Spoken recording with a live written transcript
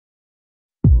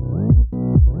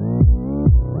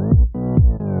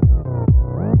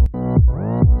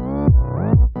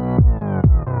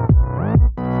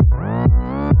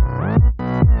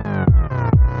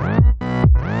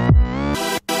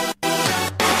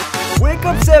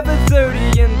up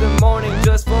 7:30 in the morning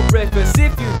just for breakfast.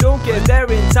 If you don't get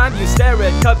there in time, you stare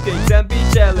at cupcakes and be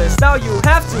jealous. Now you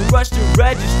have to rush to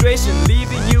registration,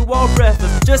 leaving you all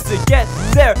breathless just to get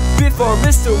there before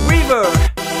Mr. Weaver.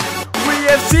 We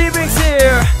have tea rings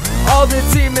here, all the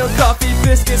tea, milk, coffee,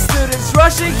 biscuits, students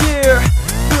rushing here.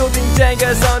 Building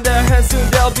Jengas on their hands, soon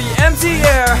there'll be empty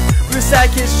air. We're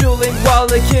sad kids drooling while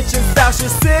the kitchen staff's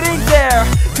just sitting there,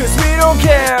 cause we don't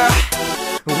care.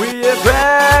 We have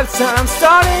rap time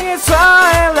starting at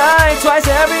twilight, twice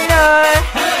every night,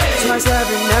 twice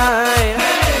every night.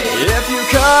 If you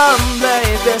come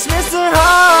late, there's Mr.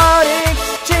 Harding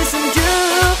chasing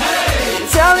you,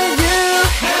 telling you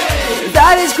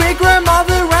that his great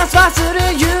grandmother runs faster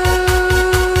than you.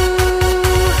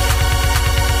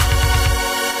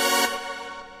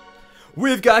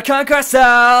 We've got Concord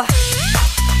Style,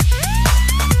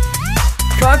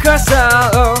 Concord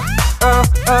Style, oh, oh,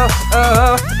 oh,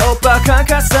 oh, Oppa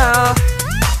Concord Style,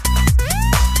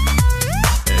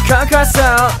 Concord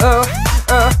Style, oh,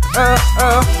 oh, oh,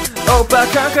 oh, Oppa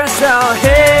Concord Style.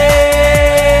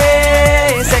 Hey,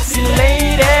 sexy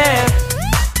lady,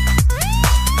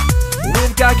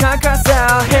 we've got Concord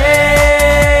Style.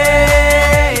 Hey,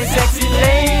 sexy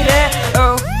lady,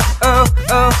 oh, oh,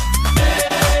 oh.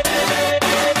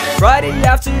 Friday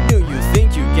afternoon, you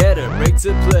think you get a break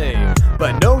to play,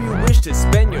 but no, you wish to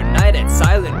spend your night at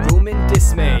silent room in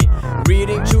dismay,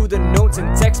 reading through the notes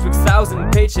and textbooks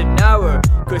 1,000 pages an hour,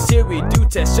 cause here we do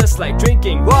tests just like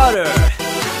drinking water.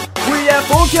 We have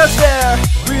phone kiosks there,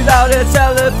 without a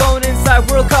telephone inside,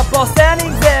 World Cup ball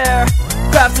standing there,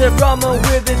 crafted from a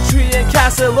withered tree and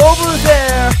castle over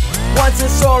there. Once a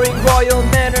soaring royal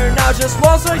manor, now just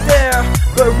walls right there,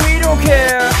 but we don't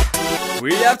care.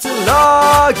 We have to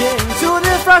log into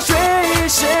the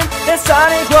frustration. It's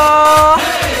Sonic Wall,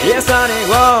 yeah, Sonic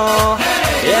Wall.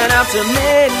 And after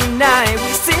midnight,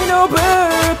 we see no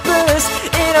purpose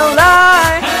in our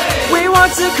life. We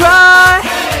want to cry,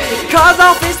 cause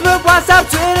on Facebook, WhatsApp,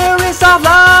 Twitter, is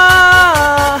offline.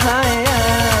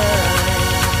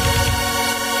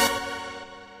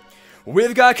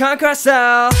 We've got Concord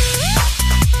Style,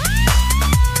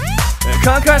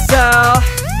 Concord Style,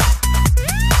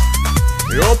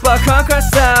 Oppa Concord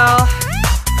Style,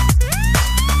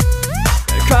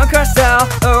 Concord Style,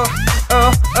 oh,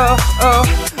 oh, oh, oh,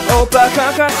 Oppa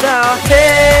Concord Style.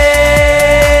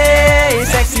 Hey,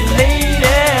 sexy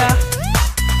lady,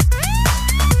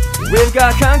 we've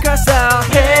got Concord Style.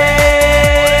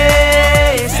 Hey,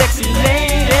 sexy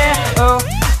lady, oh,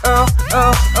 oh,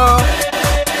 oh, oh.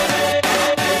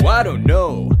 Well, I don't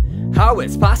know how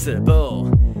it's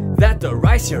possible that the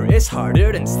rice here is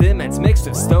harder than cement mixed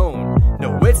with stone.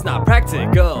 No, it's not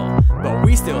practical, but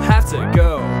we still have to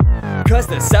go, cause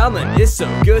the salmon is so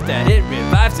good that it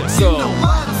revives our soul. You know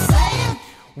what I'm saying?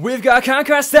 We've got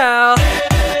Concord Style.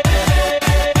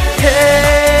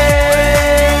 Hey,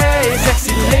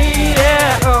 sexy lady,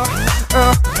 oh,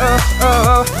 oh, oh,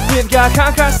 oh. We've got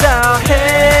Concord Style.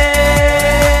 Hey,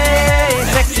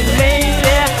 sexy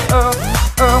lady, oh,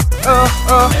 oh, oh,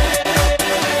 oh.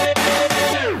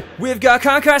 We've got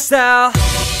Concord Style.